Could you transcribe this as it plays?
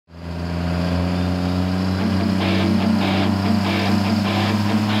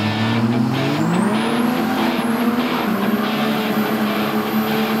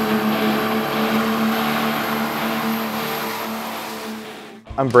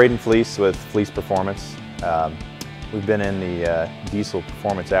I'm Braden Fleece with Fleece Performance. We've been in the diesel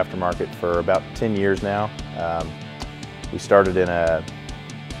performance aftermarket for about 10 years now. We started in a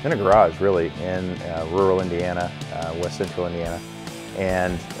garage, really, in rural Indiana, west central Indiana,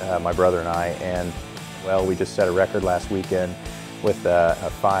 and my brother and I. And well, we just set a record last weekend with a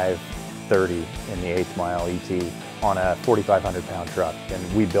 530 in the 8th mile ET on a 4,500 pound truck.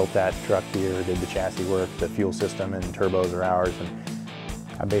 And we built that truck here, did the chassis work, the fuel system and turbos are ours. And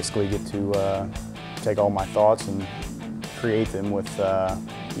I basically get to take all my thoughts and create them with,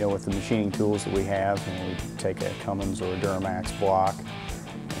 with the machining tools that we have. And we take a Cummins or a Duramax block,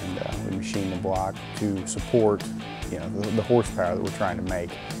 and we machine the block to support, the horsepower that we're trying to make.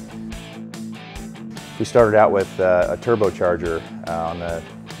 We started out with a turbocharger on the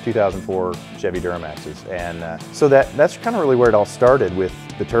 2004 Chevy Duramaxes, and so that's kind of really where it all started, with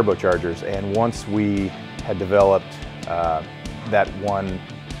the turbochargers. And once we had developed that one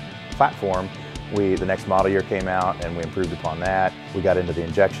platform, the next model year came out and we improved upon that. We got into the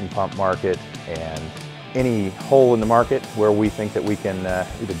injection pump market, and any hole in the market where we think that we can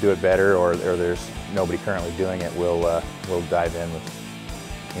either do it better or there's nobody currently doing it, we'll dive in with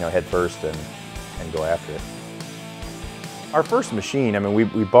head first and go after it. Our first machine,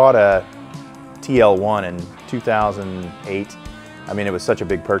 we bought a TL1 in 2008. It was such a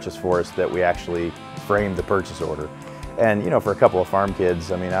big purchase for us that we actually framed the purchase order. And for a couple of farm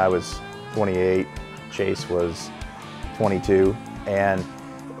kids, I was 28, Chase was 22, and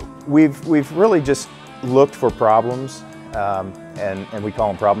we've really just looked for problems, and we call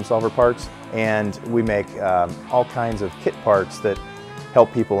them problem solver parts. And we make all kinds of kit parts that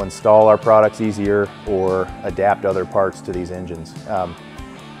help people install our products easier or adapt other parts to these engines.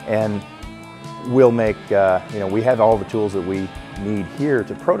 And we'll make, we have all the tools that we need here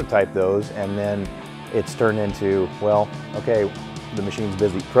to prototype those, and then it's turned into, well, okay, the machine's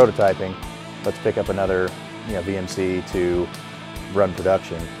busy prototyping, let's pick up another VMC to run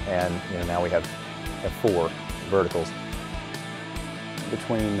production. And now we have 4 verticals.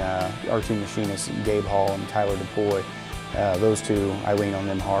 Between our two machinists, Gabe Hall and Tyler DePoy, those two, I lean on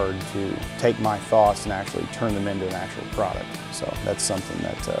them hard to take my thoughts and actually turn them into an actual product. So that's something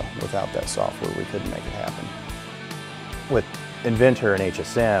that without that software we couldn't make it happen. With Inventor and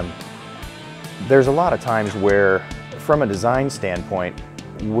HSM, there's a lot of times where, from a design standpoint,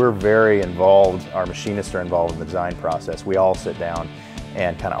 we're very involved, our machinists are involved in the design process. We all sit down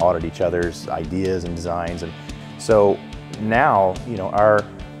and kind of audit each other's ideas and designs. And so now,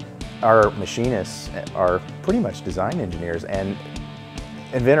 our machinists are pretty much design engineers, and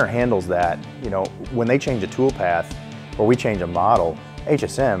Inventor handles that. When they change a tool path or we change a model,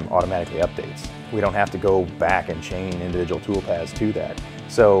 HSM automatically updates. We don't have to go back and chain individual tool paths to that.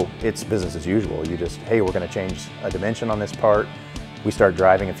 So it's business as usual. You just, hey, we're going to change a dimension on this part. We start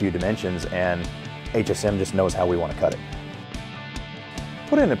driving a few dimensions, and HSM just knows how we want to cut it.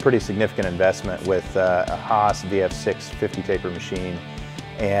 Put in a pretty significant investment with a Haas VF6 50 taper machine,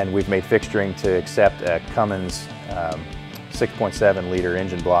 and we've made fixturing to accept a Cummins 6.7 liter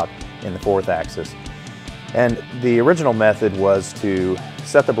engine block in the 4th axis. And the original method was to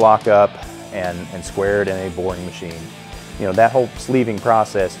set the block up and square it in a boring machine. That whole sleeving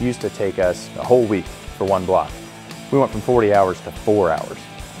process used to take us a whole week for one block. We went from 40 hours to 4 hours.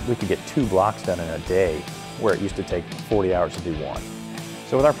 We could get 2 blocks done in a day, where it used to take 40 hours to do one.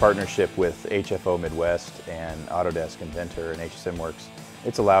 So with our partnership with HFO Midwest and Autodesk Inventor and HSM Works,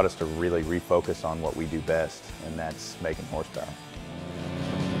 it's allowed us to really refocus on what we do best, and that's making horsepower.